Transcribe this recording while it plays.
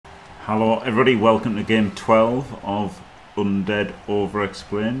Hello everybody, welcome to game 12 of Undead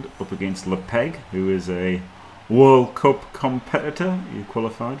Overexplained up against Lepeg, who is a World Cup competitor. You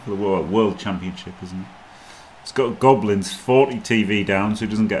qualified for the World Championship, isn't it? It's got Goblins 40 TV down, so he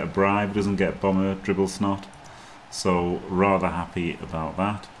doesn't get a bribe, doesn't get bomber, dribble snot. So rather happy about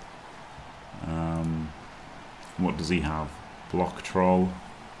that. What does he have? Block troll.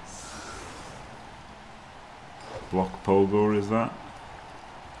 Block pogo is that?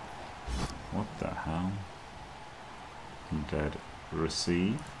 What the hell? Undead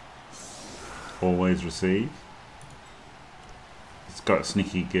receive. Always receive. It's got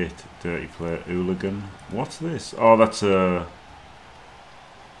sneaky git, dirty player, hooligan. What's this? Oh, that's a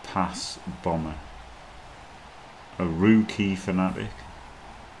pass bomber. A rookie fanatic.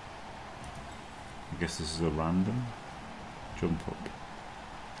 I guess this is a random. Jump up.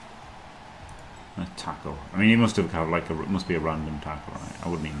 A tackle. I mean, he must have had like it must be a random tackle, right? I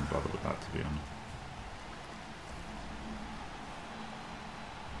wouldn't even bother with that, to be honest.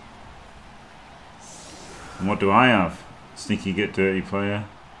 And what do I have? Sneaky get dirty player,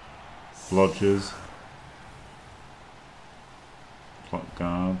 lodgers, clock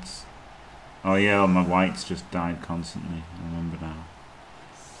guards. Oh yeah, my whites just died constantly. I remember now.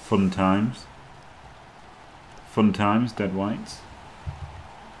 Fun times. Fun times, dead whites.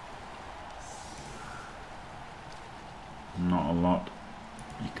 Not a lot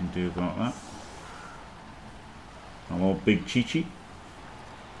you can do about that. Hello, Big Chi-Chi.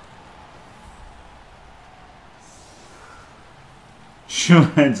 Sure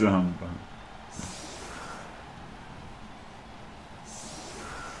heads armbar.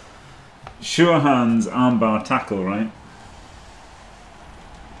 Sure hands armbar tackle, right?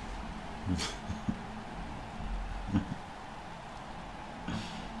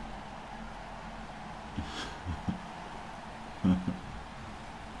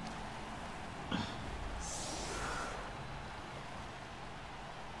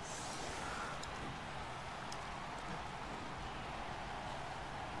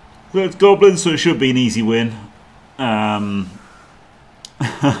 Well, it's Goblins, so it should be an easy win. I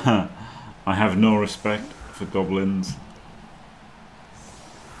have no respect for Goblins.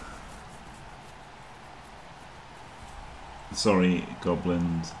 Sorry,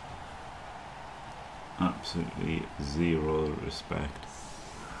 Goblins. Absolutely zero respect.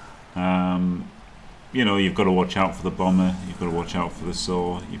 You know, you've got to watch out for the bomber, you've got to watch out for the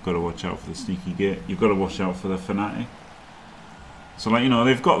saw, you've got to watch out for the sneaky git, you've got to watch out for the fanatic. So, like, you know,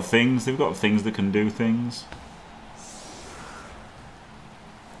 they've got things that can do things.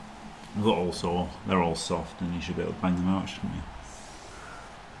 But also, they're all soft and you should be able to bang them out, shouldn't you?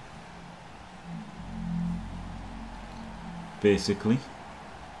 Basically.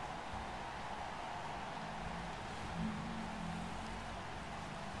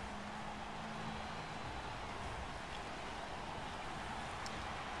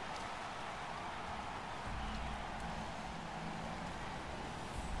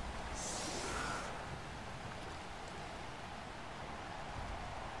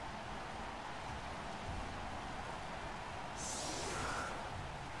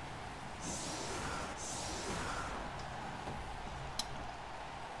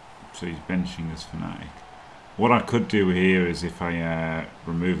 So he's benching this fanatic. What I could do here is if I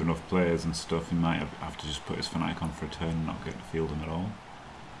remove enough players and stuff, he might have to just put his fanatic on for a turn and not get to field him at all.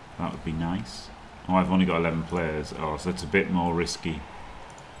 That would be nice. Oh, I've only got 11 players. Oh, so it's a bit more risky.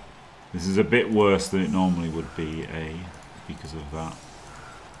 This is a bit worse than it normally would be, because of that.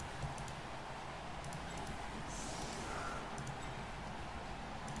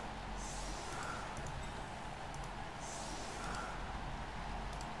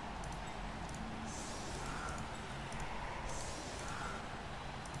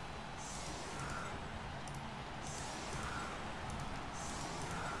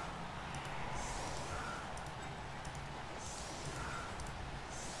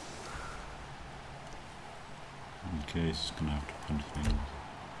 Okay, he's just gonna have to punch things.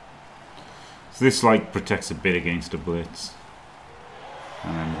 So this like protects a bit against a blitz.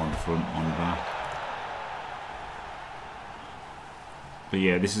 And then one front, one back. But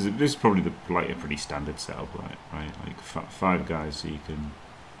yeah, this is probably like a pretty standard setup, right? Like 5 guys so you can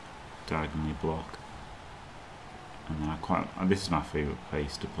diagonally block. And this is my favourite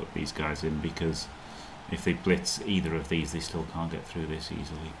place to put these guys in, because if they blitz either of these, they still can't get through this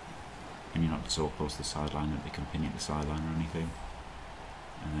easily. And you're not so close to the sideline that they can pin you at the sideline or anything.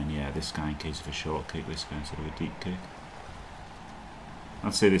 And then yeah, this guy in case of a short kick, this guy instead of a deep kick.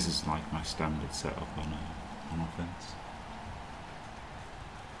 I'd say this is like my standard setup on offense.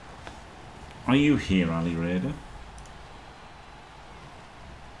 Are you here, Ali Raider?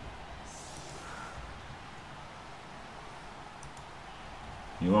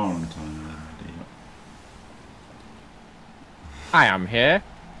 You are on time then, dear. I am here.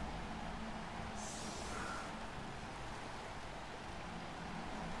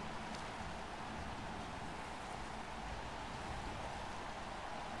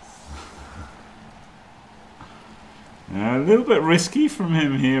 A little bit risky from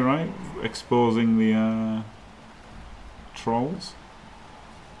him here, right? Exposing the trolls.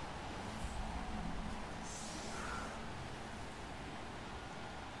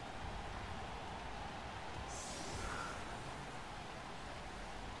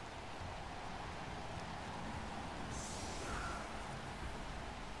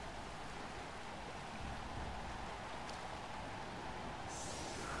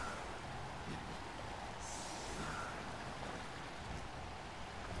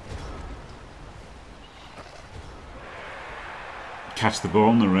 Catch the ball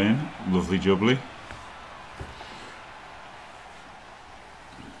in the rain. Lovely jubbly.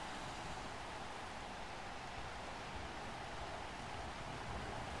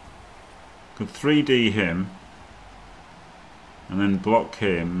 Could 3D him and then block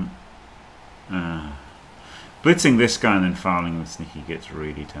him. Blitzing this guy and then fouling with Sneaky gets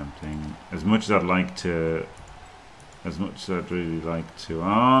really tempting. As much as I'd like to, as much as I'd really like to.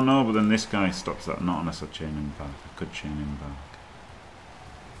 Oh no, but then this guy stops that. Not unless I chain him back. I could chain him back.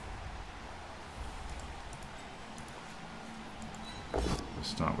 Let's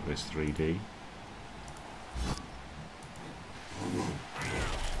start with this 3D.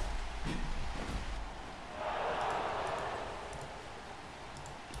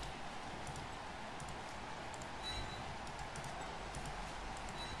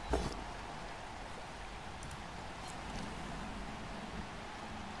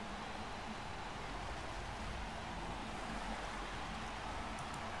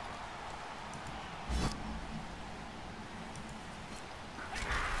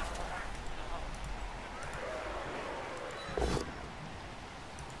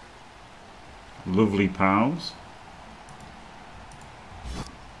 Lovely pals.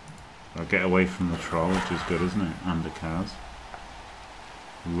 I'll get away from the troll, which is good, isn't it? And the Kaz.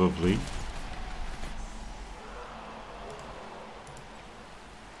 Lovely.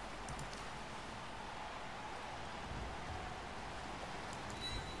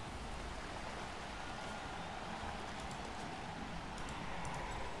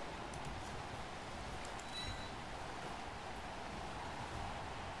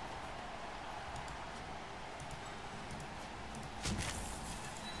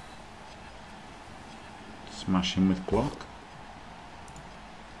 Smash him with block.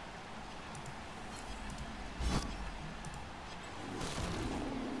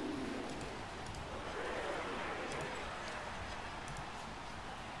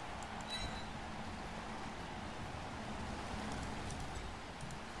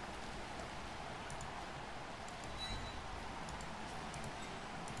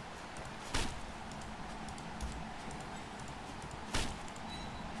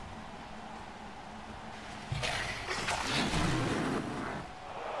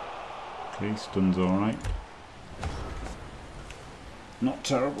 Okay, stun's alright. Not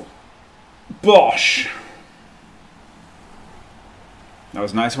terrible. Bosh! That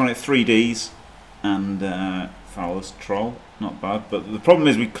was nice. One at 3Ds and Fowler's troll. Not bad. But the problem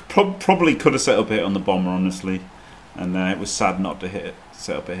is we probably could have set up a hit on the bomber, honestly. And it was sad not to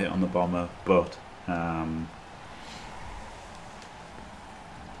set up a hit on the bomber. But,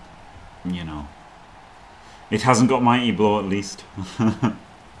 you know. It hasn't got Mighty Blow at least.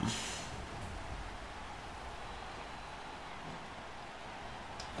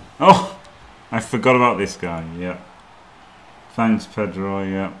 Oh, I forgot about this guy. Yeah. Thanks, Pedro.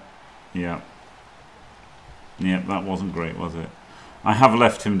 Yeah. Yeah. Yeah, that wasn't great, was it? I have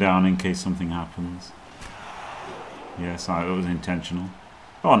left him down in case something happens. Yes, it was intentional.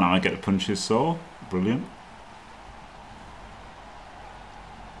 Oh, now I get to punch his saw. Brilliant.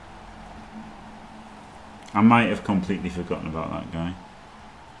 I might have completely forgotten about that guy.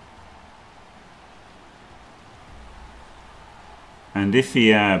 And if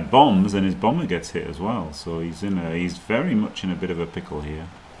he bombs, then his bomber gets hit as well. So he's very much in a bit of a pickle here.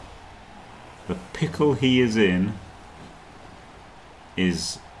 The pickle he is in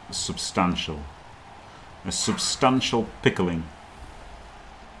is substantial. A substantial pickling.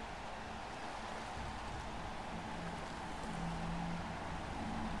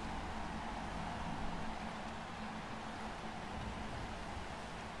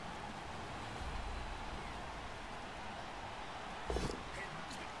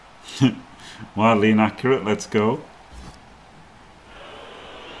 Wildly inaccurate, let's go.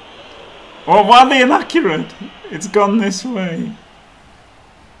 Oh, wildly inaccurate! It's gone this way.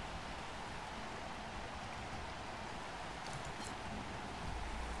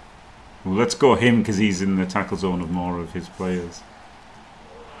 let's go him because he's in the tackle zone of more of his players.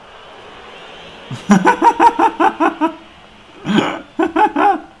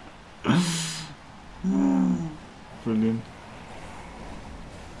 Brilliant.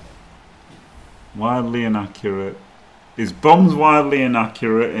 Wildly inaccurate. His bomb's wildly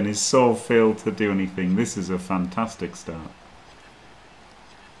inaccurate and his soul failed to do anything. This is a fantastic start.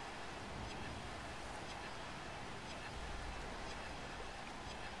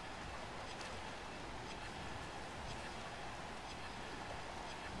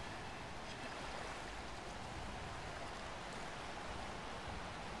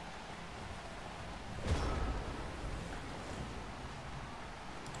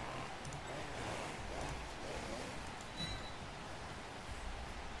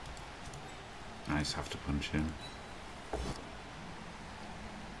 I just have to punch him.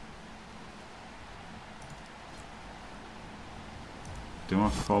 Do I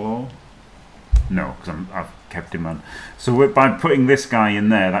follow? No, because I've kept him on. So by putting this guy in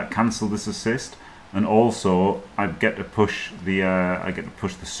there, that cancelled this assist, and also I get to push the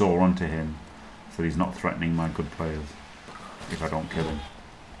saw onto him, so he's not threatening my good players if I don't kill him,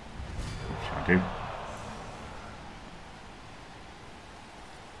 which I do.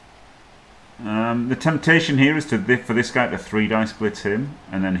 The temptation here is for this guy to 3-dice blitz him,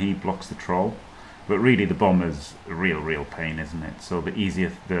 and then he blocks the troll. But really, the bomb is a real pain, isn't it? So the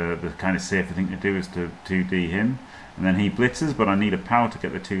easier, the kind of safer thing to do is to 2D him, and then he blitzes. But I need a power to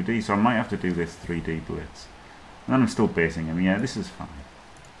get the 2D, so I might have to do this 3D blitz. And then I'm still basing him. Yeah, this is fine.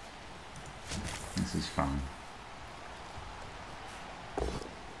 This is fine.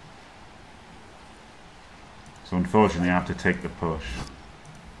 So unfortunately, I have to take the push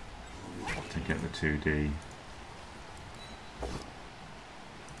to get the 2D.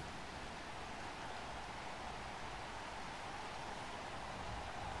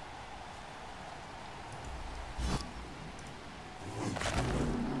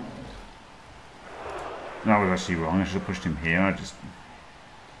 That was actually wrong. I should have pushed him here. I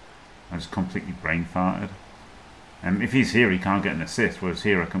just completely brain farted. If he's here, he can't get an assist. Whereas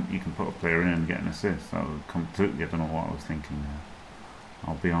here, you can put a player in and get an assist. That was completely. I don't know what I was thinking there.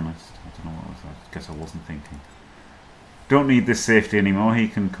 I'll be honest. I don't know what I was. I guess I wasn't thinking. Don't need this safety anymore. He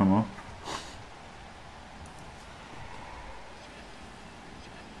can come up.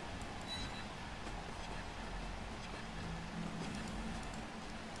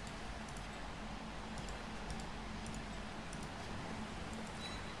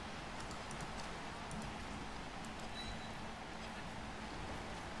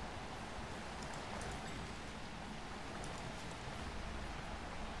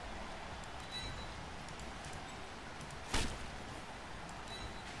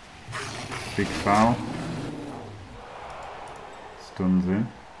 Big foul. Stuns him.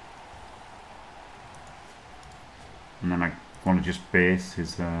 And then I want to just base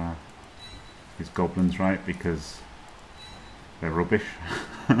his goblins, right, because they're rubbish.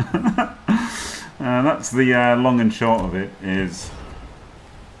 That's the long and short of it.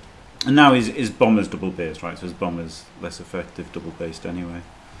 And now his bomber's double based, right? So his bomber's less effective double based anyway.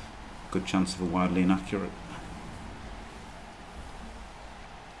 Good chance of a wildly inaccurate.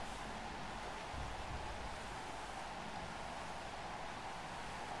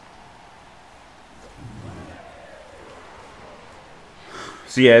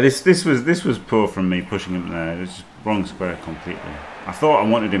 So yeah, this was poor from me pushing him there. It was just wrong square completely. I thought I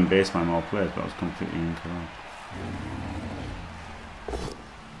wanted him based by more players, but I was completely incorrect.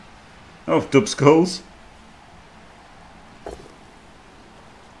 Oh, dub skulls.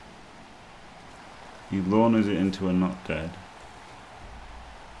 He launers it into a not dead.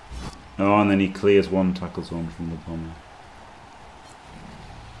 Oh, and then he clears one tackle zone from the bomber.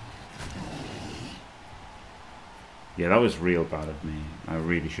 Yeah, that was real bad of me. I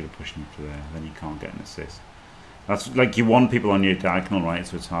really should have pushed him to there. Then you can't get an assist. That's like you want people on your diagonal, right?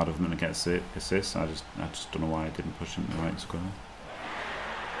 So it's harder for them to get assists. I just don't know why I didn't push him to the right square.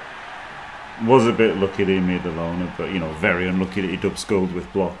 Was a bit lucky that he made the loner, but you know, very unlucky that he dub skulled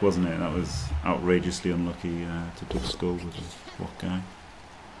with block, wasn't it? That was outrageously unlucky to dub skull with a block guy.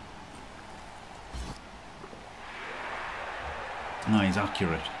 No, he's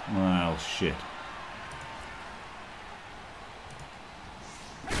accurate. Well, shit.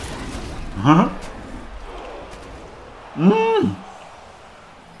 Huh?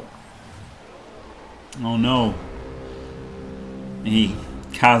 Oh no. He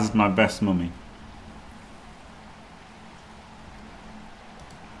cast my best mummy.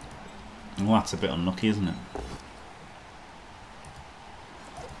 Well, that's a bit unlucky, isn't it?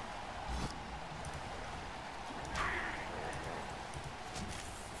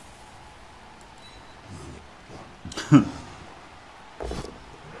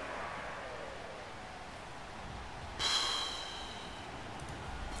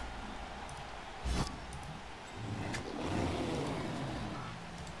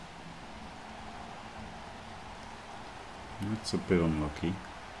 That's a bit unlucky.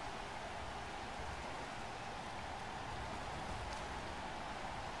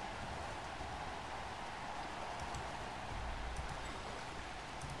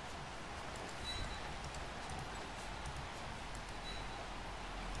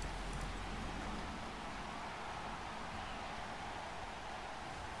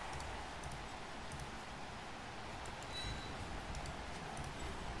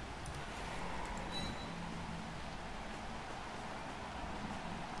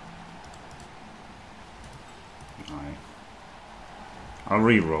 Right. I'll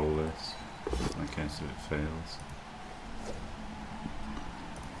re-roll this in case if it fails.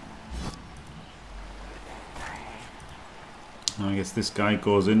 I guess this guy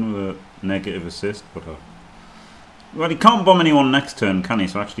goes in with a negative assist, but well, he can't bomb anyone next turn, can he?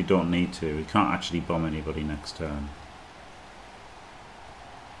 So I actually don't need to. He can't actually bomb anybody next turn.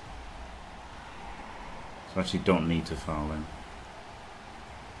 So I actually don't need to foul him.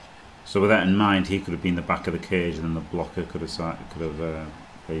 So with that in mind, he could have been the back of the cage, and then the blocker could have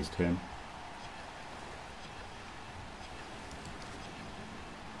faced him.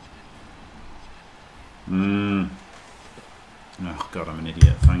 Oh god, I'm an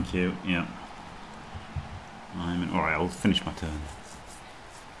idiot. Thank you. Yeah. Alright, I'll finish my turn.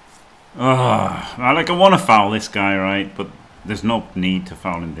 I want to foul this guy, right? But there's no need to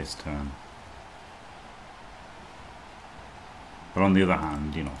foul him this turn. But on the other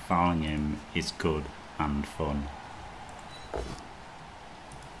hand, you know, fouling him is good and fun.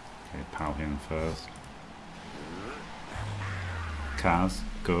 Okay, pow him first. Kaz,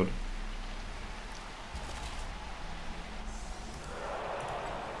 good.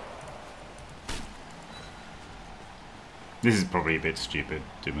 This is probably a bit stupid,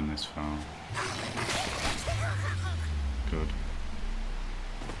 doing this foul. Good.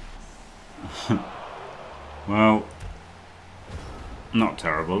 Well, not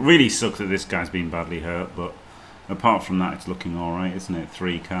terrible. It really sucks that this guy's been badly hurt, but apart from that, it's looking alright, isn't it?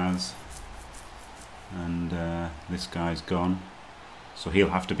 3 Kaz. And this guy's gone. So he'll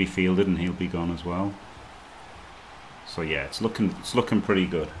have to be fielded and he'll be gone as well. So yeah, it's looking pretty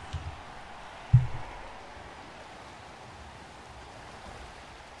good.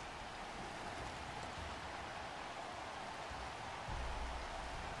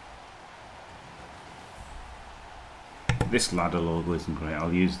 This ladder logo isn't great.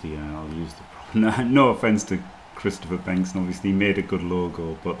 I'll use the no offense to Christopher Bengtson, obviously he made a good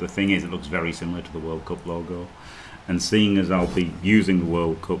logo, but the thing is it looks very similar to the World Cup logo, and seeing as I'll be using the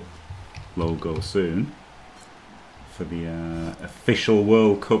World Cup logo soon for the official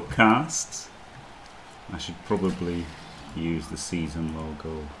World Cup casts, I should probably use the season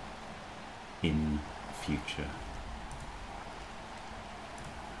logo in future.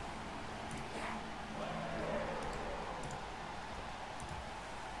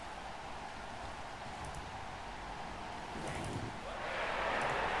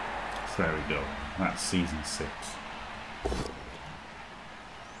 So there we go. That's season 6.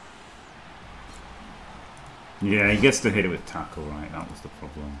 Yeah, he gets to hit it with tackle, right? That was the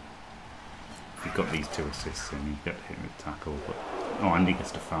problem. If he got these 2 assists in, he got to hit it with tackle. But oh, and he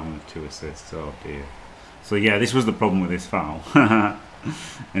gets to foul with 2 assists. Oh dear. So yeah, this was the problem with this foul. And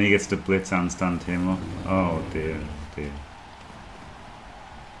he gets to blitz and stand him up. Oh dear, dear.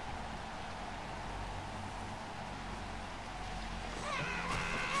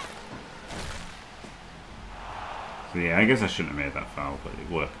 So yeah, I guess I shouldn't have made that foul, but it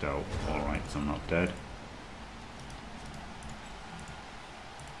worked out alright, so I'm not dead.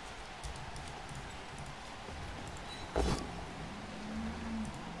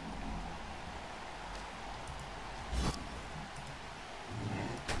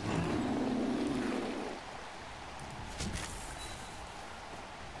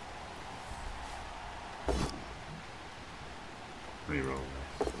 Reroll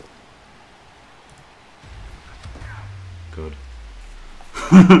this. Good.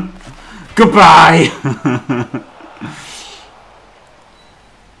 Goodbye!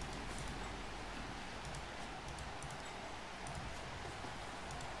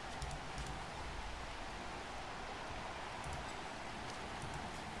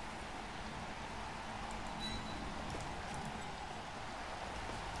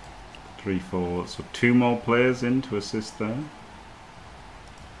 Three, 4, so 2 more players in to assist there.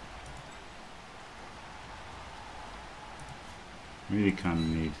 Really kind of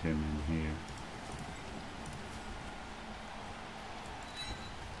need him in here.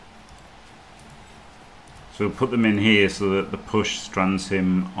 So we'll put them in here so that the push strands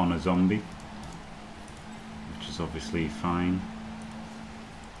him on a zombie, which is obviously fine.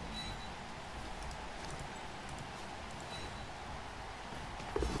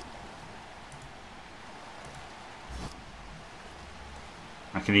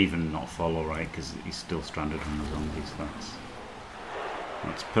 can even not follow, right, because he's still stranded on the zombies.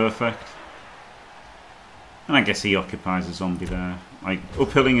 That's perfect. And I guess he occupies a zombie there. Like,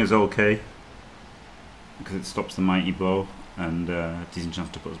 uphilling is okay, because it stops the mighty blow, and decent chance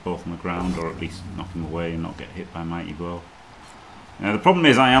to put us both on the ground, or at least knock him away and not get hit by mighty blow. The problem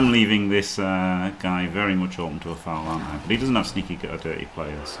is I am leaving this guy very much open to a foul, aren't I? But he doesn't have sneaky or dirty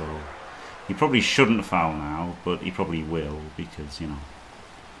player, so he probably shouldn't foul now, but he probably will, because, you know,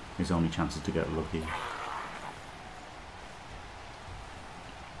 his only chance is to get lucky.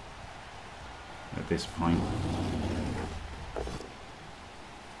 At this point.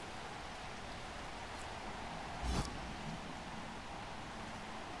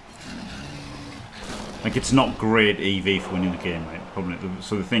 Like, it's not great EV for winning the game, right? Probably.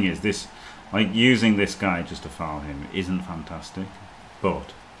 So the thing is, this, like, using this guy just to foul him isn't fantastic,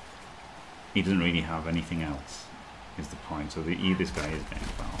 but he doesn't really have anything else, is the point. So this guy is getting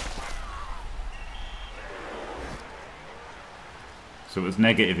fouled. So it was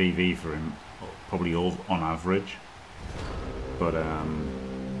negative EV for him, probably on average, but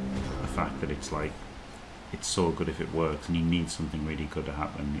the fact that it's like, it's so good if it works, and he needs something really good to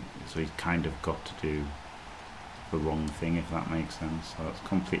happen, so he's kind of got to do the wrong thing, if that makes sense. So that's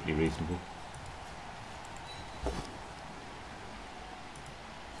completely reasonable.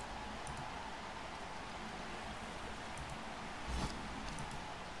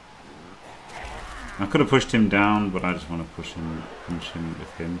 I could have pushed him down, but I just want to punch him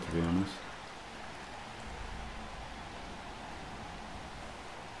with him, to be honest.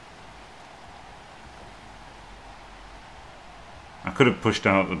 I could have pushed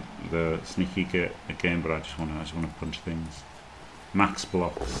out the sneaky git again, but I just want to punch things. Max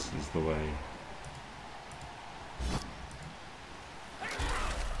blocks is the way.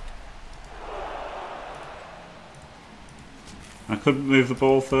 I could move the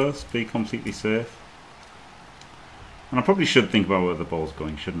ball first, be completely safe. And I probably should think about where the ball's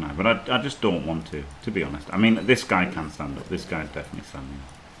going, shouldn't I? But I just don't want to be honest. I mean, this guy can stand up. This guy's definitely standing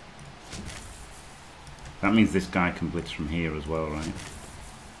up. That means this guy can blitz from here as well, right?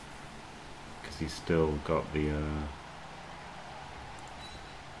 Because he's still got the...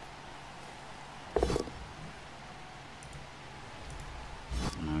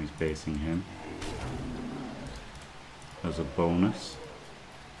 Now he's basing him. As a bonus.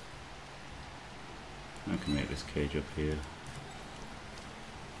 I can make this cage up here.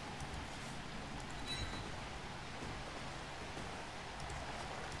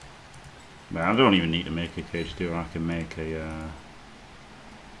 But I don't even need to make a cage, do I? I can make a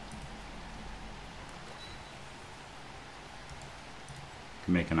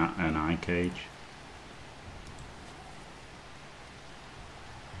can make an eye cage.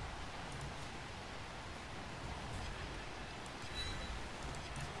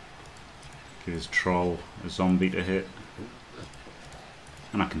 Give his troll a zombie to hit,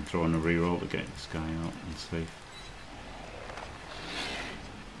 and I can throw in a reroll to get this guy out and safe.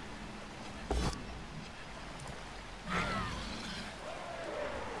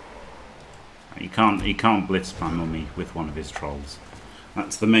 He can't blitz my mummy with one of his trolls.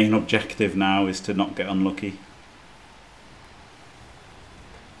 That's the main objective now, is to not get unlucky.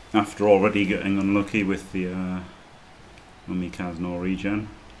 After already getting unlucky with the mummy has no regen.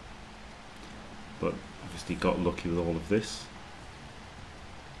 But obviously got lucky with all of this.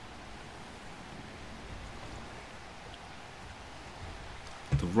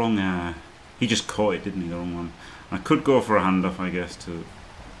 The wrong he just caught it, didn't he? The wrong one. I could go for a handoff, I guess, to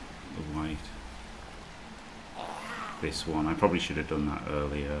the white. This one. I probably should have done that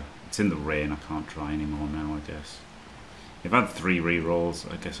earlier. It's in the rain, I can't try anymore now, I guess. If I had 3 rerolls,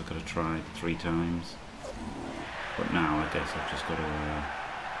 I guess I could have tried 3 times. But now I guess I've just got to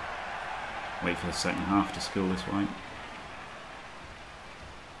wait for the second half to skill this white.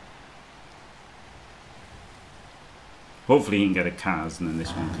 Hopefully he can get a Kaz, and then this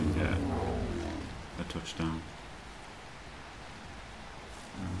one can get a touchdown.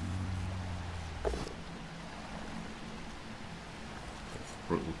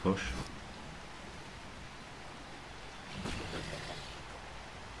 Brutal push.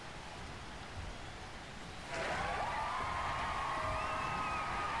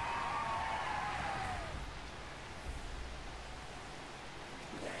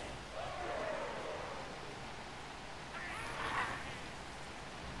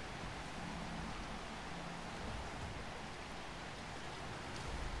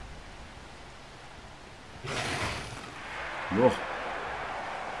 Whoa.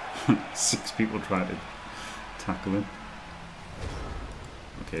 6 people tried to tackle him.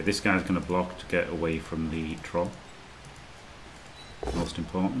 Okay, this guy's going to block to get away from the troll. most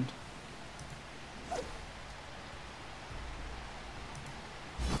important.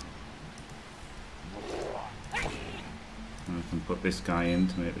 And I can put this guy in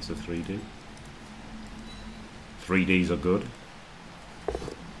to make this a 3D. 3Ds are good.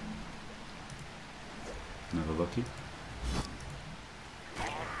 Never lucky.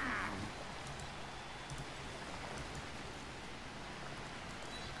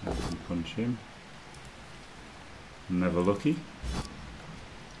 I can punch him. Never lucky.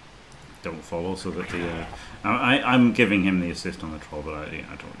 Don't follow so that the... I'm giving him the assist on the troll, but I don't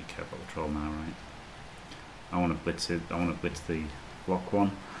really care about the troll now, right? I want to blitz it. I want to blitz the block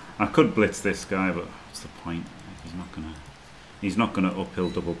one. I could blitz this guy, but what's the point? He's not gonna uphill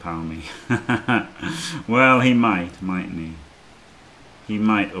double pound me. Well, he might, mightn't he? He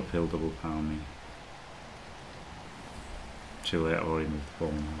might uphill double pound me. Too late, I've already moved the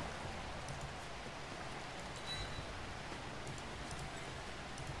ball now.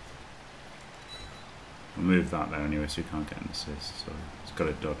 I'll move that there anyway, so he can't get an assist. So he's got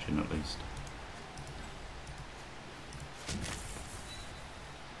to dodge in at least.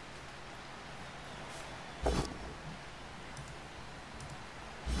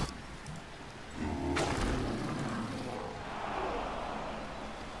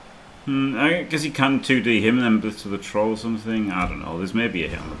 I guess you can 2D him and then blitz with a troll or something. I don't know. There's maybe a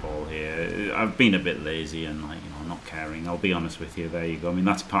hit on the ball here. I've been a bit lazy and, like, not caring. I'll be honest with you. There you go. I mean,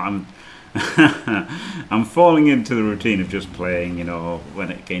 that's part. I'm falling into the routine of just playing,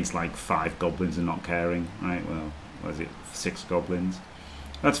 when against like 5 goblins and not caring. Right? Well, what is it? 6 goblins.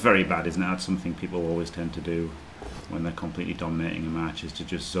 That's very bad, isn't it? That's something people always tend to do when they're completely dominating a match, is to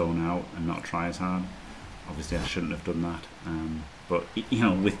just zone out and not try as hard. Obviously, I shouldn't have done that. But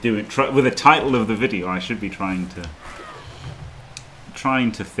with the title of the video, I should be trying to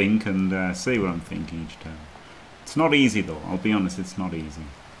think and say what I'm thinking each time. It's not easy though. I'll be honest, it's not easy.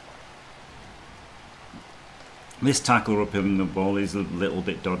 This tackle uphilling the ball is a little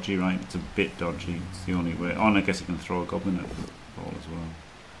bit dodgy, right? It's a bit dodgy. It's the only way. Oh, and I guess you can throw a goblin at the ball as well.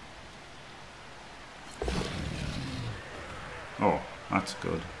 Oh, that's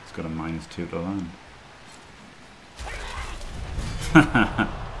good. It's got a -2 to land.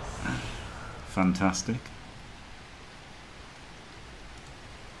 Fantastic.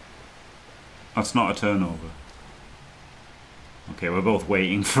 That's not a turnover. Okay, we're both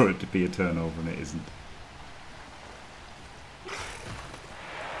waiting for it to be a turnover and it isn't.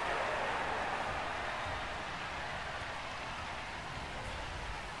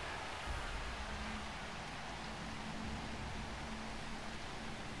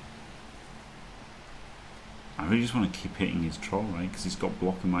 I really just want to keep hitting his troll, right? Because he's got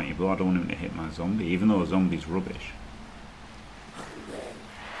block and mighty blow. I don't want him to hit my zombie, even though a zombie's rubbish.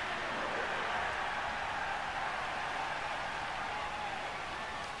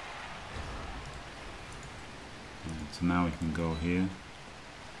 Right, so now we can go here.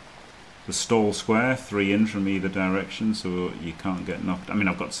 The stall square, 3 in from either direction, so you can't get knocked. I mean,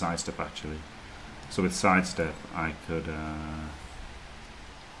 I've got sidestep actually. So with sidestep, I could...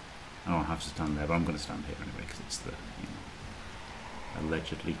 I don't have to stand there, but I'm going to stand here anyway because it's the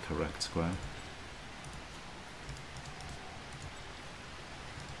allegedly correct square.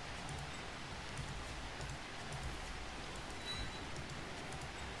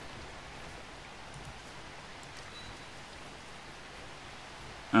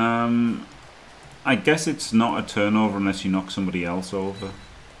 I guess it's not a turnover unless you knock somebody else over.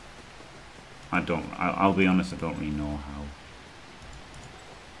 I'll be honest, I don't really know how.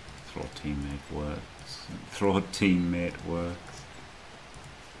 Throw teammate works. Throw teammate works.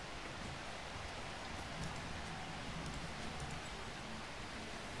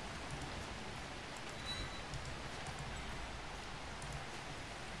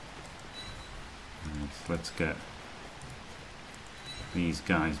 Right, so let's get these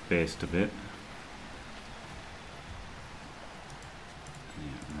guys based a bit.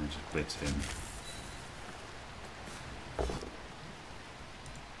 Yeah, and just blitz him.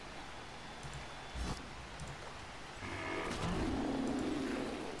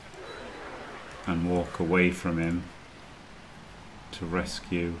 And walk away from him to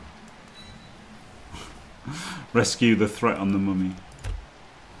rescue the threat on the mummy.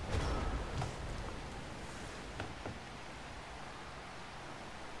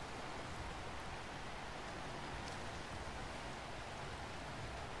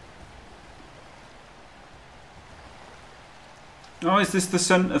 Oh, is this the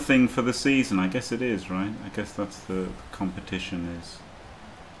centre thing for the season? I guess it is, right? I guess that's the competition is.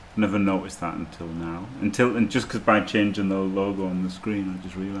 Never noticed that until now. And just because by changing the logo on the screen, I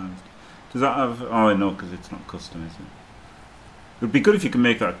just realised. Does that have? Oh no, because it's not custom, is it? It would be good if you could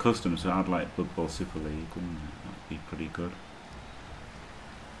make that custom, so I'd like Blood Bowl Super League, wouldn't it? That'd be pretty good.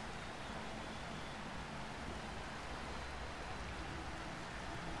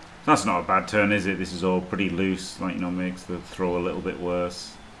 That's not a bad turn, is it? This is all pretty loose, like, you know, makes the throw a little bit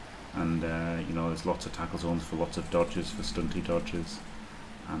worse. And, you know, there's lots of tackle zones for lots of dodges, for stunty dodges.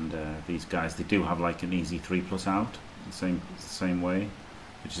 And these guys, they do have like an easy 3+ out, the same way,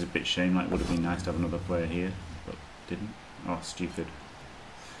 which is a bit shame. Like, would have been nice to have another player here, but didn't. Oh, stupid.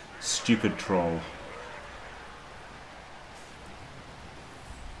 Stupid troll.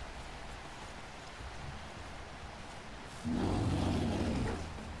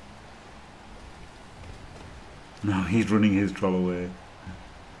 No, he's running his troll away.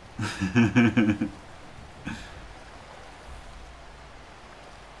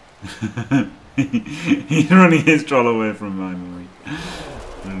 He's running his troll away from mine.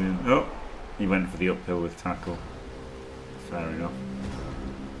 Brilliant. Oh, he went for the uphill with tackle. Fair enough.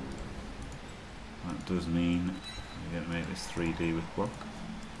 That does mean we're going to make this 3D with block.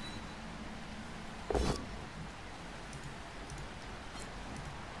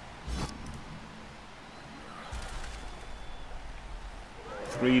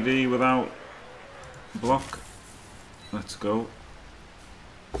 .3D without block. Let's go.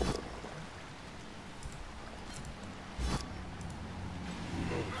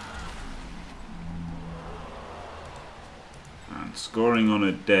 And scoring on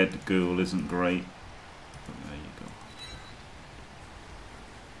a dead ghoul isn't great, but there you go.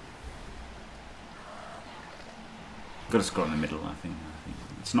 Got to score in the middle, I think.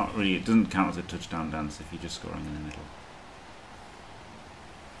 It's not really, it doesn't count as a touchdown dance if you're just scoring in the middle.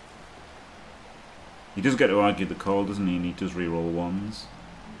 He does get to argue the call, doesn't he? And he does reroll ones.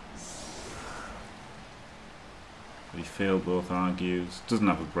 But he failed both argues. Doesn't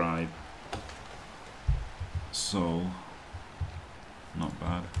have a bribe. So, not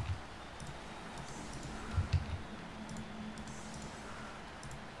bad.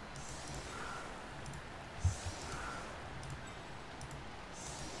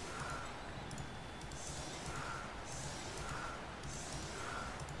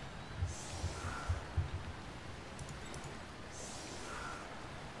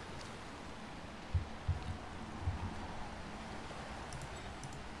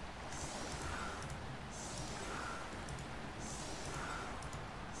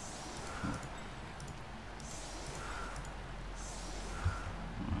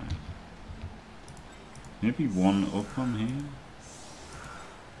 Maybe one up on here?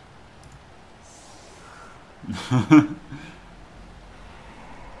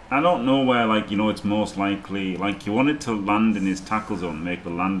 I don't know where, like, you know, it's most likely, like, you want it to land in his tackle zone, make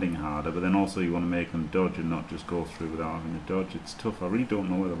the landing harder, but then also you want to make them dodge and not just go through without having to dodge. It's tough. I really don't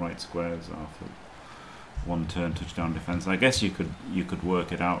know where the right squares are for one turn touchdown defense. I guess you could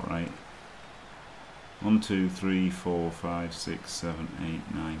work it out, right? 1, 2, 3, 4, 5, 6, 7,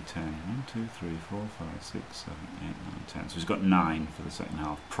 8, 9, 10. 1, 2, 3, 4, 5, 6, 7, 8, 9, 10. So he's got 9 for the second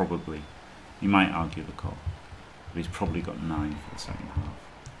half, probably. He might argue the call, but he's probably got 9 for the second half.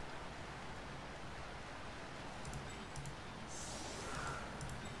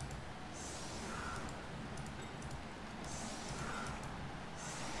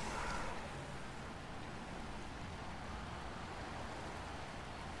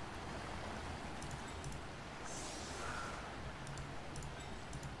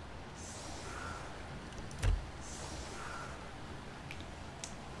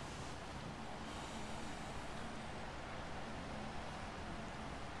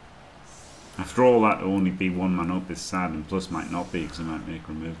 After all that, to only be one man up is sad, and plus might not be because he might make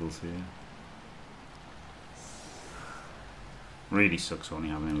removals here. Really sucks only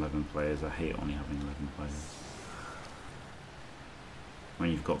having 11 players. I hate only having 11 players.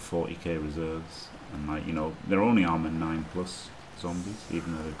 When you've got 40k reserves, and, like, you know, they're only armored 9+ zombies,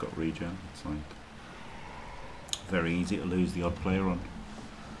 even though they've got regen. It's like very easy to lose the odd player on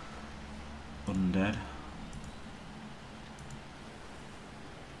Undead.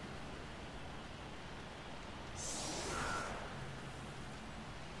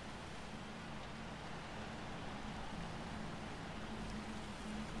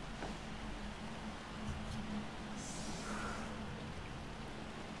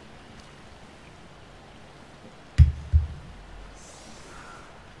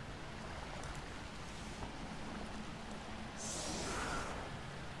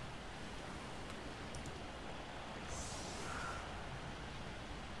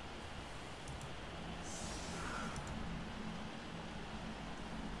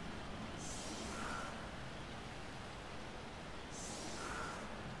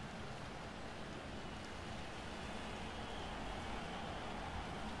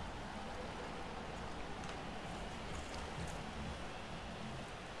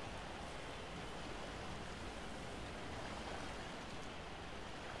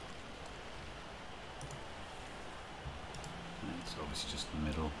 So obviously just the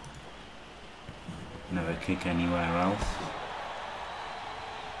middle. Never kick anywhere else.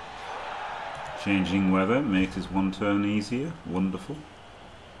 Changing weather makes his one turn easier. Wonderful.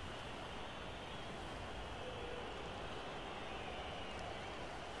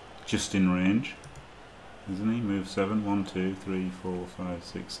 Just in range, isn't he? Move 7. 1, 2, 3, 4, 5,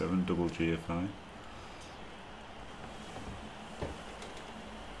 6, 7. Double GFI.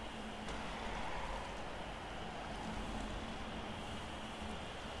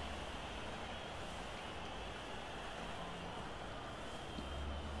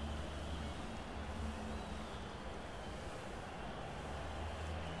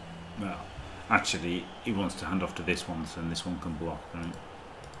 Well, actually, he wants to hand off to this one, so this one can block, right?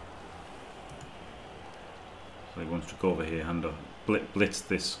 So he wants to go over here, hand off, blitz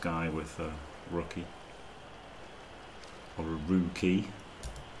this guy with a rookie. Or a rookie.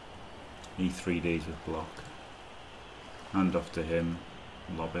 He 3Ds with block. Hand off to him,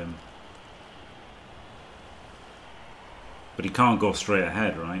 lob him. But he can't go straight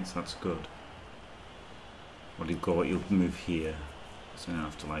ahead, right? So that's good. What he'll go, he'll move here. So he'll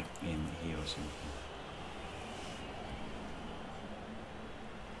have to like aim it here or something.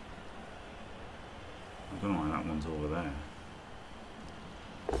 I don't know why that one's over there.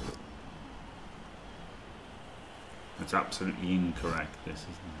 It's absolutely incorrect, this,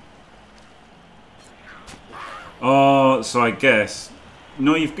 isn't it? Oh, so I guess...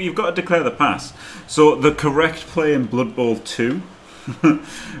 No, you've got to declare the pass. So the correct play in Blood Bowl 2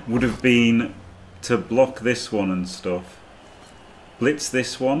 would have been to block this one and stuff. Blitz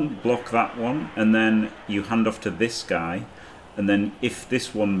this one, block that one, and then you hand off to this guy. And then if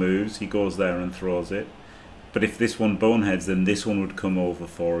this one moves, he goes there and throws it. But if this one boneheads, then this one would come over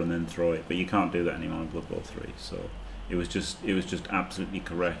for and then throw it. But you can't do that anymore in Blood Bowl 3. So it was just absolutely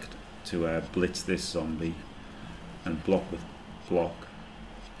correct to blitz this zombie and block with block.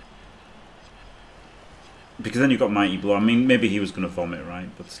 Because then you've got Mighty Blow. I mean, maybe he was going to vomit, right?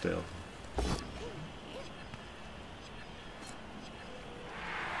 But still.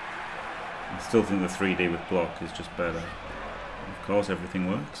 I still think the 3D with block is just better. Of course, everything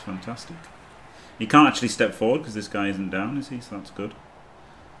works. Fantastic. He can't actually step forward because this guy isn't down, is he? So that's good.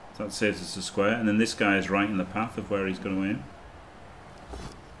 So that saves us a square. And then this guy is right in the path of where he's going to aim.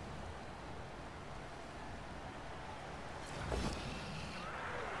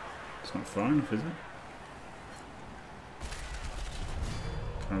 It's not far enough, is it?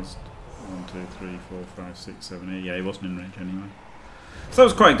 Cast 1, 2, 3, 4, 5, 6, 7, 8. Yeah, he wasn't in range anyway. So that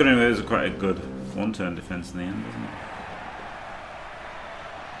was quite good anyway. It was quite a good one-turn defense in the end, wasn't it?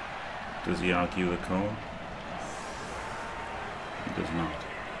 Does he argue the call? He does not.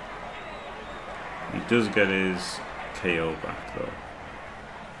 He does get his KO back though.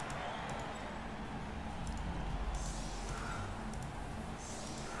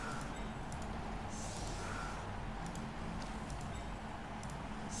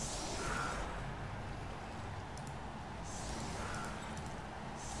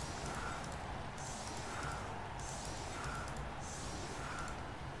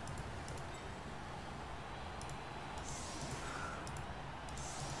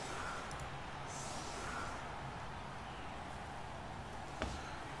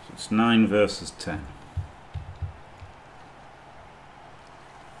 It's 9 versus 10.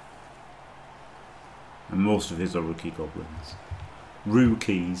 And most of his are rookie goblins.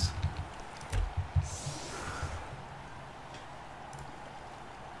 Rookies.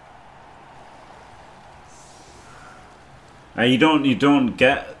 You don't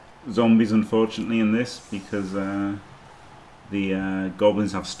get zombies unfortunately in this because the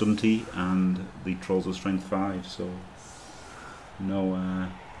goblins have stunty and the trolls are strength 5, so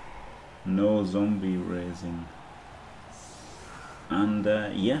no zombie raising. And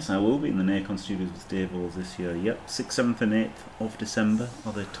yes, I will be in the Nacon Studios with Dave Walls this year. Yep, 6th, 7th and 8th of December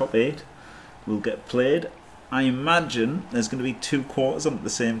are the top 8 will get played. I imagine there's going to be 2 quarters on at the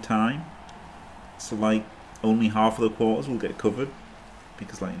same time. So like only half of the quarters will get covered.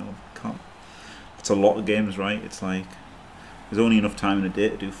 Because like, you know, it's a lot of games, right? It's like there's only enough time in a day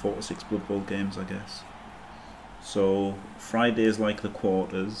to do 4 or 6 Blood Bowl games, I guess. So Friday is like the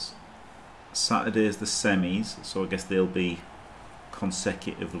quarters. Saturday is the semis, so I guess they'll be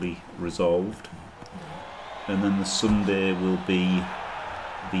consecutively resolved, and then the Sunday will be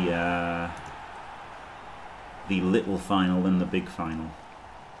the little final and the big final.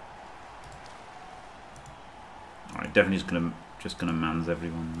 Alright, definitely just gonna mans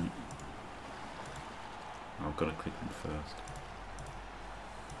everyone, right? I've got to click them first.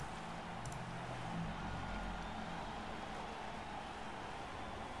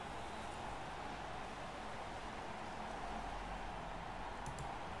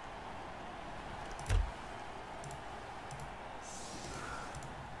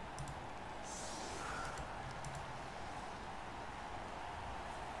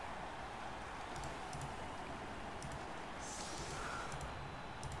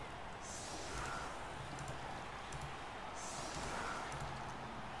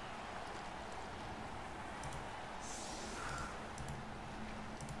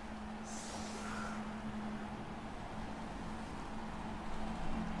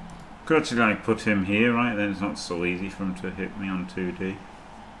 Could actually like put him here, right? Then it's not so easy for him to hit me on 2D.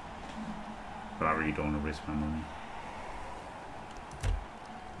 But I really don't want to risk my money.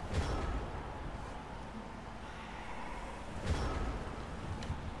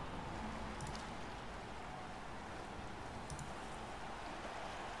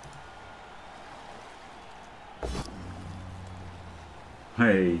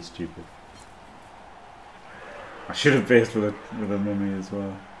 Hey, stupid. I should have based with a mummy as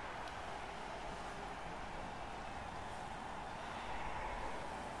well.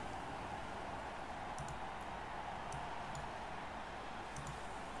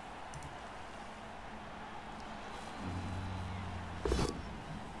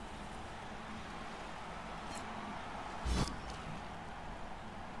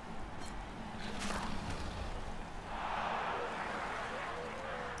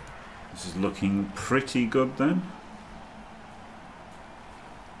 This is looking pretty good then.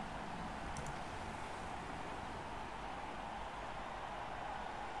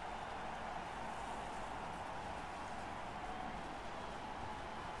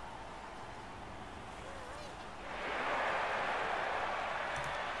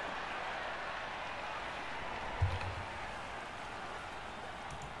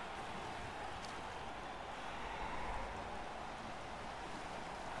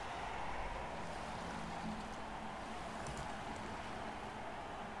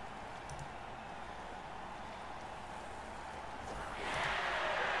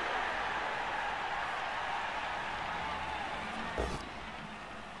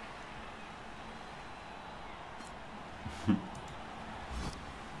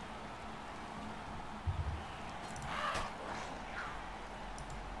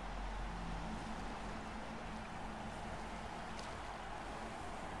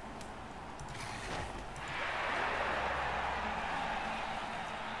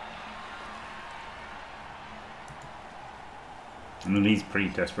 I mean, he's pretty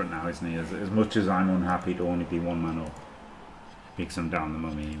desperate now, isn't he? As much as I'm unhappy to only be one man up, because I'm down the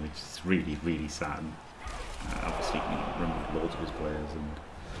mummy, which is really, really sad. Obviously, he removed loads of his players, and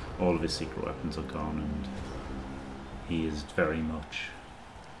all of his secret weapons are gone, and he is very much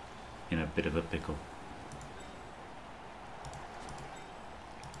in a bit of a pickle.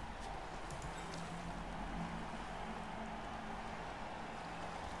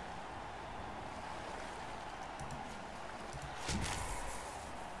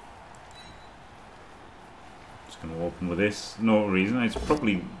 Going to open with this. No reason. It's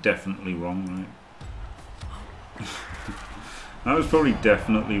probably definitely wrong, right? That was probably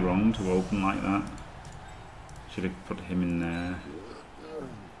definitely wrong to open like that. Should have put him in there.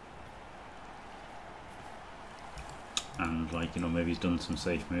 And like, you know, maybe he's done some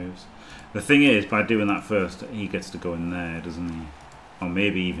safe moves. The thing is, by doing that first, he gets to go in there, doesn't he? Or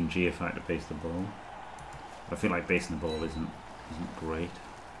maybe even GFI to base the ball. I feel like basing the ball isn't great.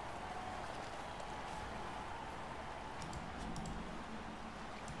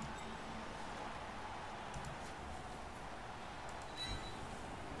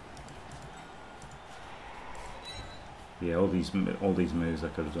 Yeah, all these moves I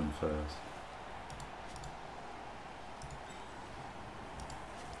could have done first.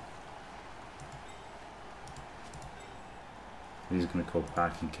 He's going to go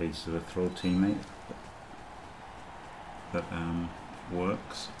back in case of a throw teammate that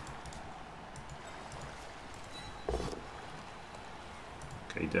works.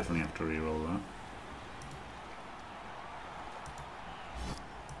 Okay, definitely have to re-roll that.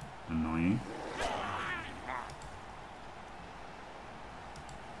 Annoying.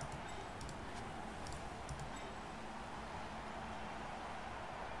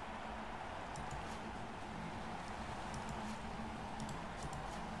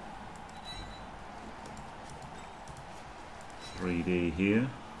 Here.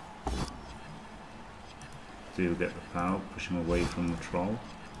 Do get the power, push him away from the troll.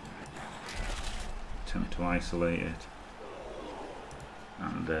 Attempt to isolate it.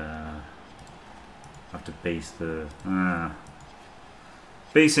 And have to base the...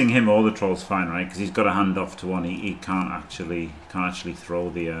 Basing him or the troll's fine, right? Because he's got a hand off to one. He can't actually throw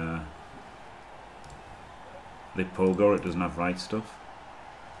the pogo. It doesn't have right stuff.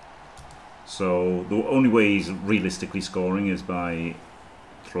 So the only way he's realistically scoring is by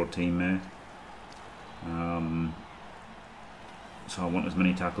throw teammate. So I want as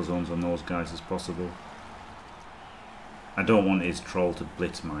many tackle zones on those guys as possible. I don't want his troll to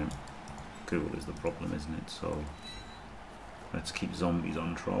blitz my ghoul is the problem, isn't it? So let's keep zombies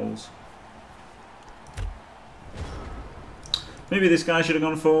on trolls. Maybe this guy should have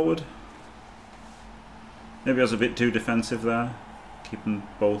gone forward. Maybe I was a bit too defensive there. keeping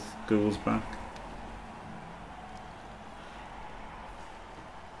both ghouls back.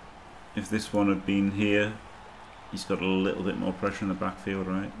 If this one had been here, he's got a little bit more pressure in the backfield,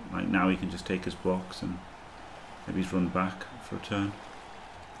 right? Like now he can just take his blocks and maybe he's run back for a turn.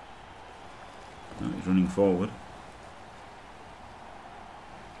 No, he's running forward.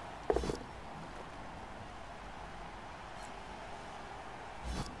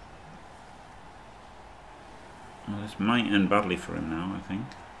 Well, this might end badly for him now, I think.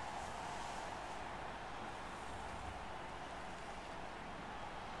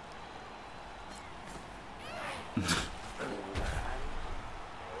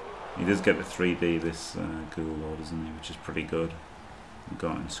 He does get the 3D, this Ghoul Lord, doesn't he? Which is pretty good. You go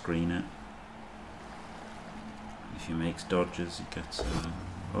out and screen it. If he makes dodges, he gets...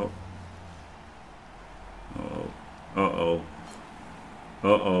 oh. Uh-oh. Uh-oh.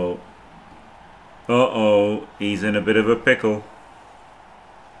 Uh-oh. Uh-oh. He's in a bit of a pickle.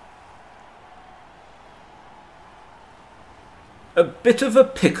 A bit of a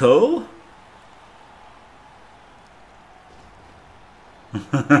pickle?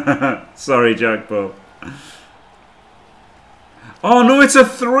 Sorry, Jackbo. Oh no, it's a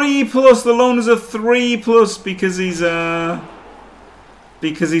 3+. The loan is a 3+ because he's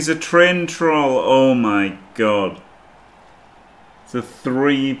a train troll. Oh my god. It's a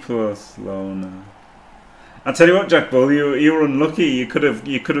 3+ loaner. I tell you what, Jackbo, you were unlucky. You could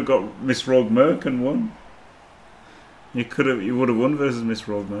have got Miss Rogue Merc and won. You would have won versus Miss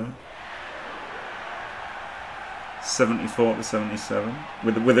Rogue Merc. 74 to 77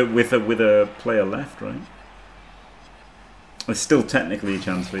 with a player left, right? There's still technically a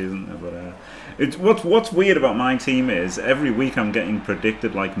chance for you, isn't there? But it's what's weird about my team is every week I'm getting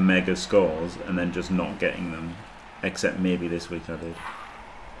predicted like mega scores and then just not getting them, except maybe this week I did.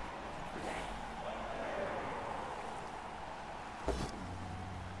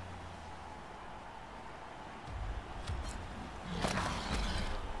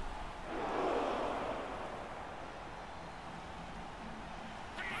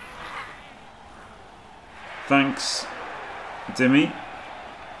 Thanks, Dimmy.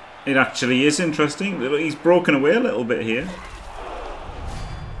 It actually is interesting. He's broken away a little bit here.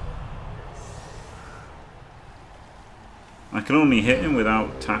 I can only hit him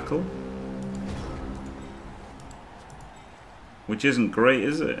without tackle. Which isn't great,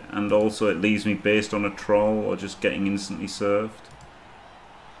 is it? And also it leaves me based on a troll or just getting instantly served.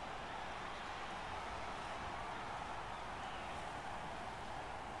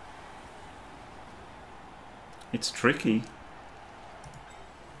 It's tricky.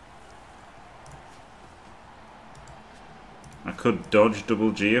 I could dodge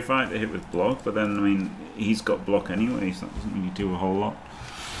double G if I had to hit with block, but then, I mean, he's got block anyway, so that doesn't really do a whole lot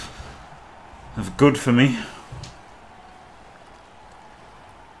of good for me.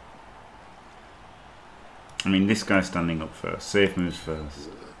 I mean, this guy's standing up first. Safe moves first.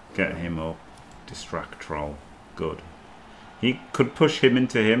 Get him up. Distract troll. Good. He could push him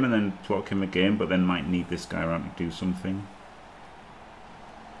into him and then block him again, but then might need this guy around to do something.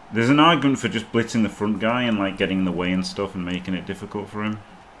 There's an argument for just blitzing the front guy and like getting in the way and stuff and making it difficult for him.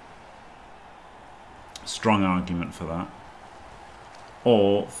 Strong argument for that.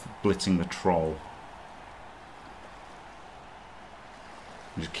 Or blitzing the troll.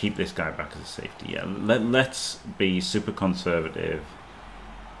 Just keep this guy back as a safety. Yeah, let's be super conservative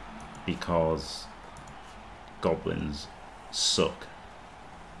because goblins suck.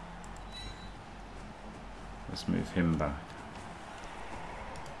 Let's move him back.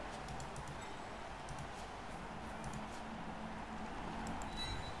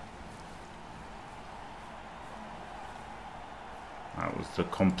 That was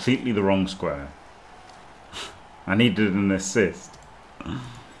completely the wrong square. I needed an assist.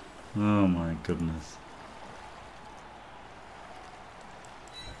 Oh my goodness.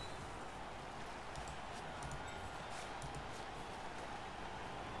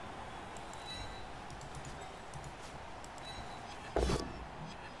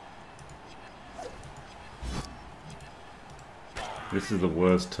 This is the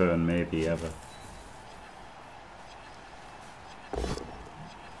worst turn maybe ever.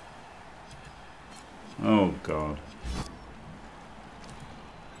 Oh god.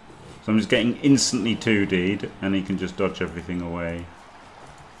 So I'm just getting instantly 2D'd and he can just dodge everything away.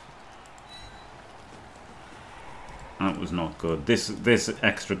 That was not good. This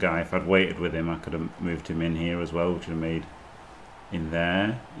extra guy, if I'd waited with him, I could have moved him in here as well, which would have made in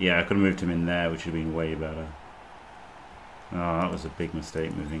there. Yeah, I could have moved him in there, which would have been way better. Oh, that was a big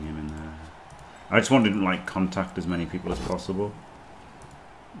mistake moving him in there. I just wanted to like contact as many people as possible,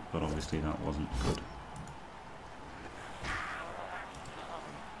 but obviously that wasn't good.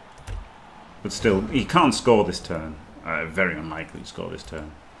 But still, he can't score this turn. Very unlikely to score this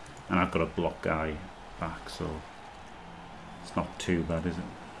turn. And I've got a block guy back, so it's not too bad, is it?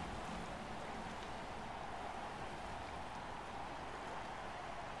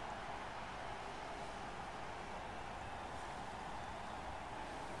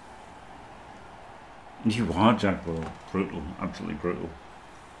 You are Jackal. Brutal. Absolutely brutal.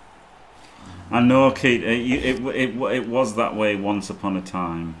 I know, Kate. It was that way once upon a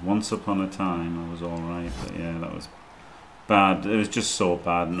time. Once upon a time, I was all right, but yeah, that was bad. It was just so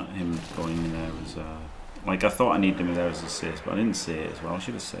bad. Not him going in there was like I thought I needed him in there as a assist, but I didn't say it as well. I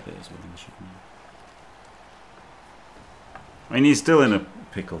should have said it as well, shouldn't I? I mean, he's still in a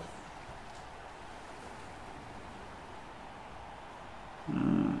pickle.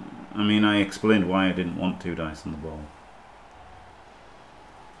 I mean, I explained why I didn't want 2 dice on the ball.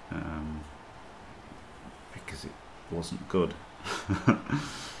 Because it wasn't good.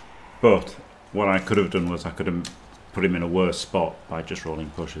 But what I could have done was I could have put him in a worse spot by just rolling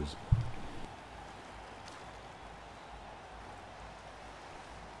pushes.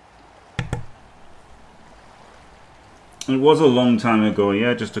 It was a long time ago,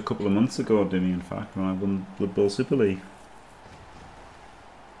 yeah, just a couple of months ago, Dimmy, in fact, when I won Blood Bowl Super League.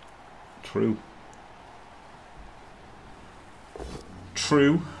 True.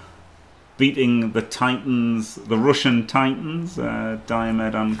 True. Beating the Titans, the Russian Titans,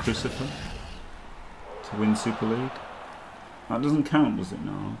 Diomed and Crucifer, to win Super League. That doesn't count, does it?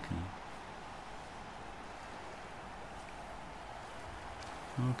 No, okay.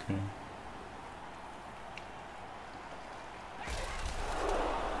 Okay.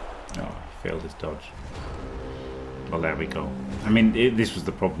 Oh, he failed his dodge. Well, there we go. I mean, this was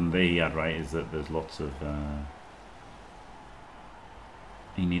the problem that he had, right? Is that there's lots of...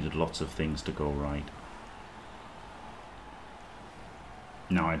 he needed lots of things to go right.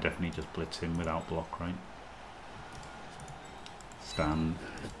 No, I definitely just blitz him without block, right? Stand.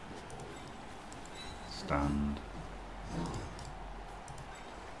 Stand.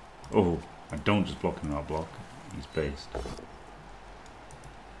 Oh, I don't just block him without block. He's based.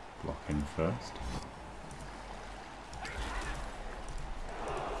 Block him first.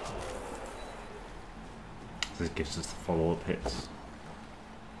 This gives us the follow-up hits.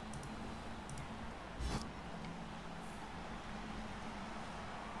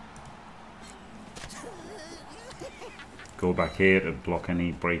 Go back here to block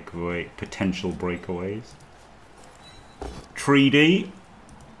any potential breakaways. 3D.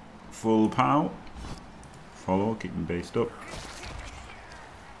 Full pow. Follow, keep them based up.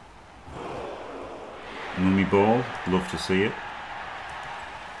 Mummy ball, love to see it.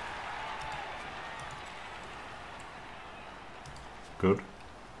 Good.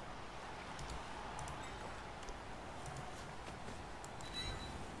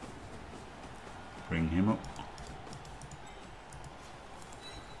 Bring him up.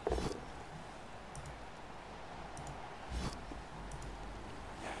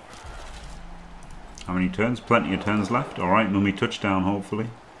 How many turns? Plenty of turns left. Alright, Mummy touchdown, hopefully.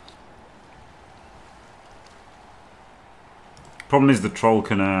 Problem is the troll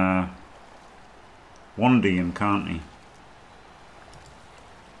can 1D him, can't he?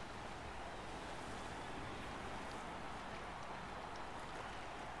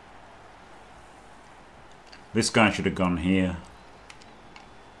 This guy should have gone here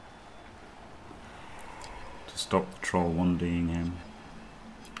to stop the troll 1D'ing him.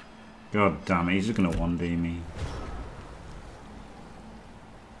 God damn it, he's just gonna 1D me.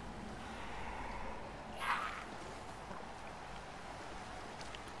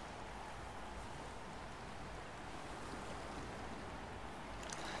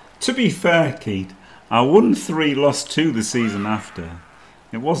 To be fair, Keith, I won 3, lost 2 the season after.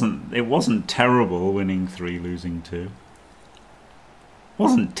 It wasn't terrible winning 3, losing 2.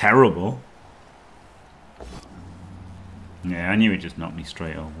 Wasn't terrible. Yeah, I knew it just knocked me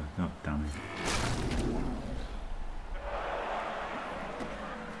straight over. God damn it.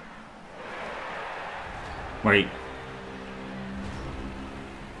 Wait.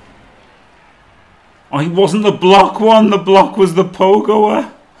 Oh, he wasn't the block one. The block was the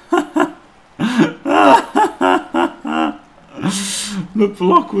pogoer. The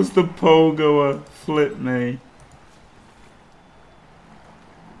block was the pogoer. Flip me.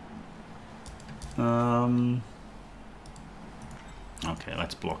 Okay,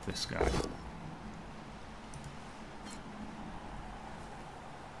 let's block this guy.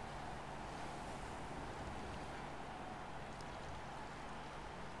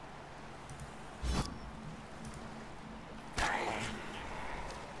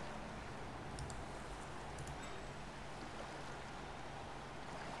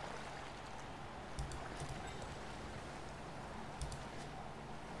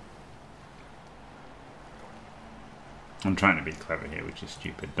 I'm trying to be clever here, which is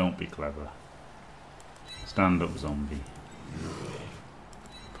stupid. Don't be clever. Stand up, zombie.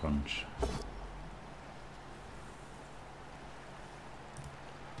 Punch.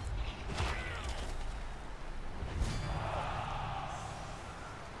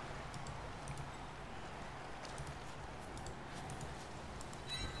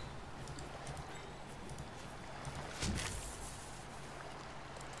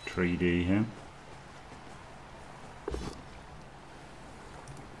 .3D here.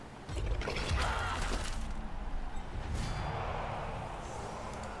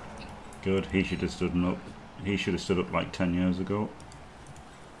 Good. He should have stood up. He should have stood up like 10 years ago.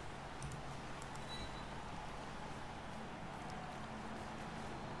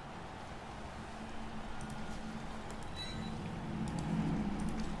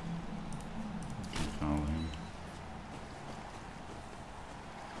 Foul him.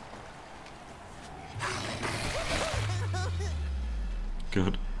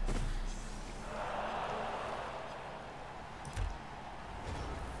 Good.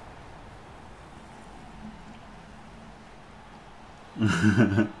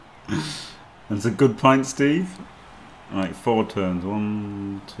 That's a good point, Steve. Right, 4 turns.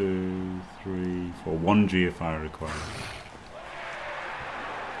 1, 2, 3, 4. 1 GFI required.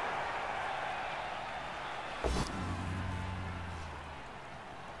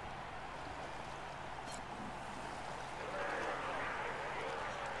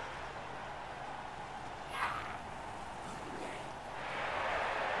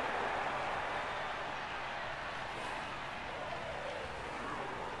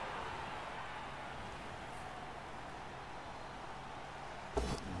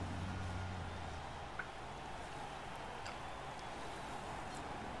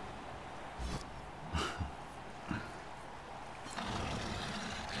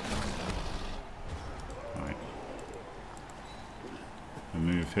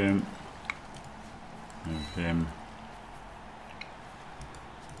 Move him. Move him.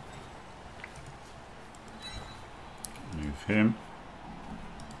 Move him.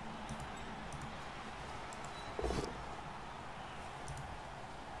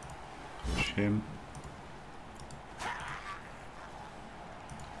 Push him.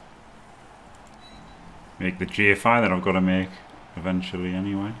 Make the GFI that I've got to make eventually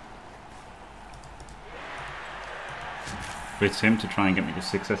anyway. Fits him to try and get me to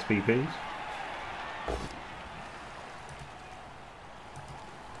 6 SPPs.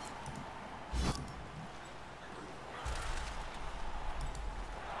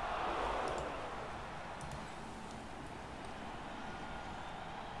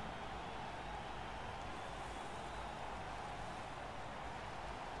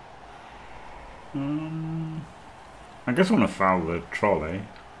 I guess I want to foul the trolley.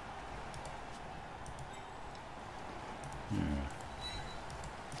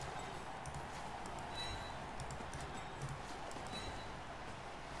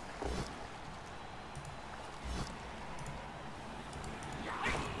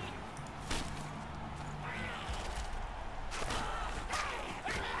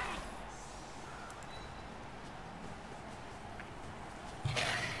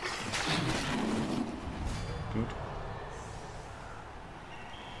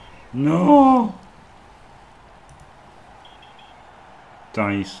 No!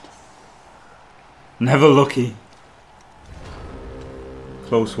 Diced. Never lucky.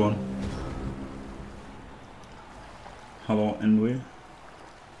 Close one. Hello, Endway.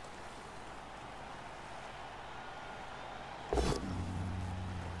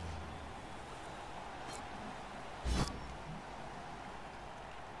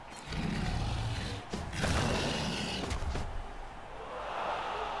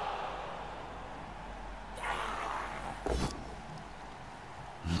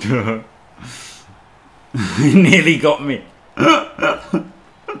 He nearly got me.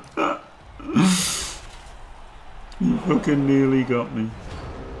 He fucking nearly got me.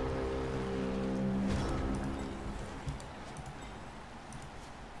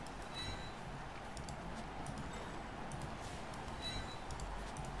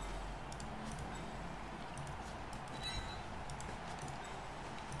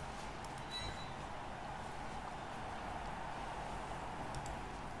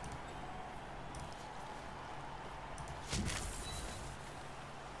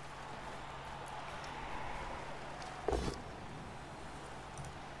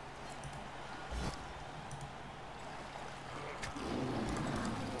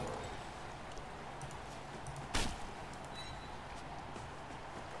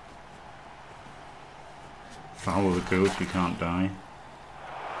 Follow the ghost, you can't die.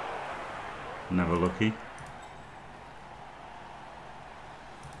 Never lucky.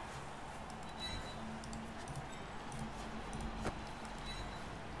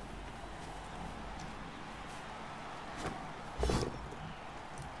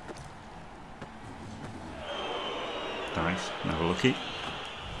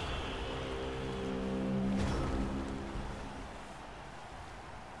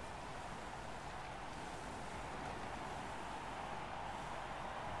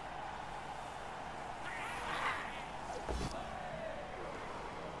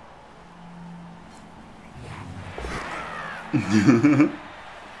 Oh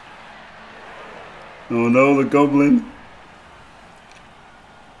no, the goblin.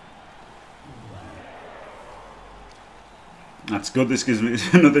 That's good, this gives me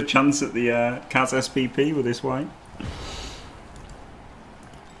another chance at the Kaz SPP with this white.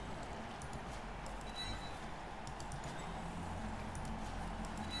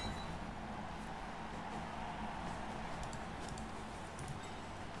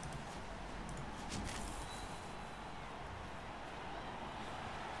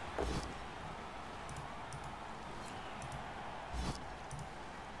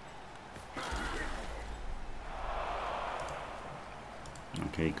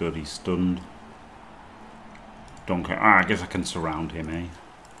 Okay, good, he's stunned. Don't care. I guess I can surround him, eh?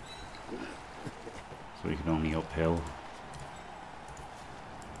 So he can only uphill.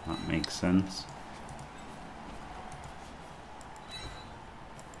 That makes sense.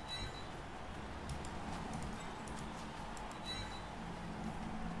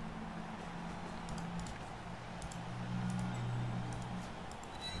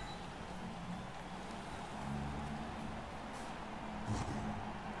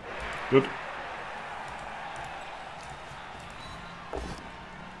 Good.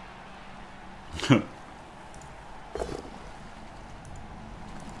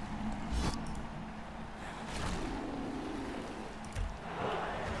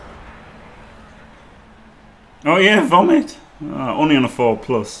 Oh yeah, vomit! Only on a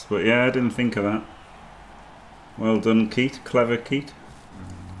 4+, but yeah, I didn't think of that. Well done, Keat. Clever, Keat.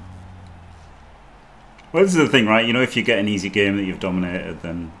 Well, this is the thing, right? You know, if you get an easy game that you've dominated,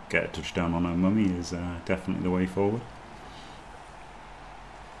 then get a touchdown on a mummy is definitely the way forward.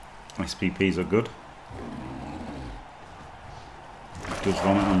 SPPs are good. Does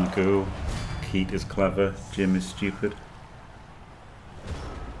vomit on the go. Keat is clever. Jim is stupid.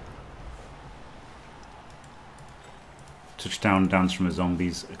 Touchdown dance from a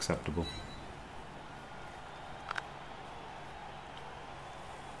zombie's acceptable.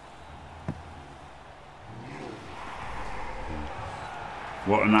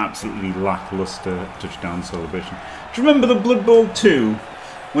 What an absolutely lackluster touchdown celebration. Do you remember the Blood Bowl 2?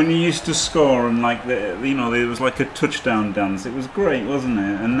 When you used to score and like you know, there was like a touchdown dance. It was great, wasn't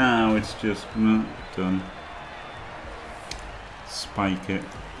it? And now it's just done. Spike it.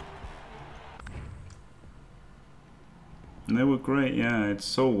 And they were great, yeah. It's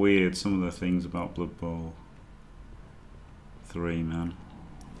so weird, some of the things about Blood Bowl 3, man.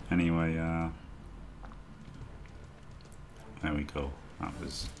 Anyway, there we go.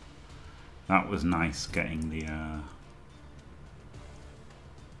 That was nice getting the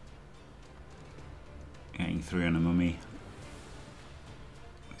getting through on a mummy.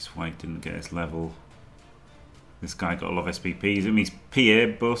 This white didn't get his level. This guy got a lot of SPPs. I mean, he's PA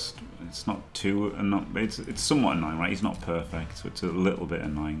bust. It's not too it's somewhat annoying, right? He's not perfect, so it's a little bit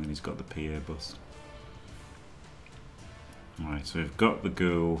annoying that he's got the PA bust. Alright, so we've got the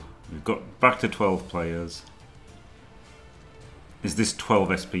ghoul. We've got back to 12 players. Is this 12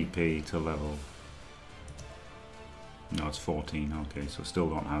 SPP to level? No, it's 14. Okay, so still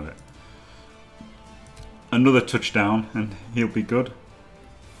don't have it. Another touchdown and he'll be good.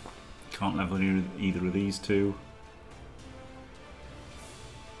 Can't level either of these two.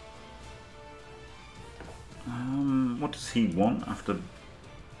 What does he want after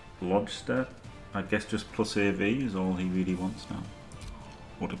Lodge Step? I guess just plus AV is all he really wants now.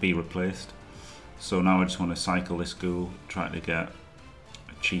 Or to be replaced. So now I just want to cycle this ghoul, try to get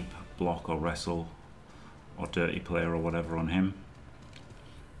a cheap block or wrestle or dirty player or whatever on him.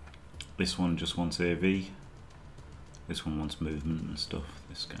 This one just wants AV. This one wants movement and stuff,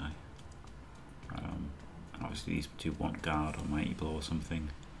 this guy. And obviously these two want guard or mighty blow or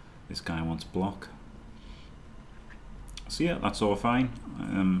something. This guy wants block. So yeah, that's all fine.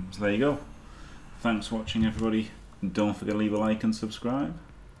 So there you go. Thanks for watching, everybody. Don't forget to leave a like and subscribe.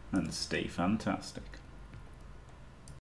 And stay fantastic.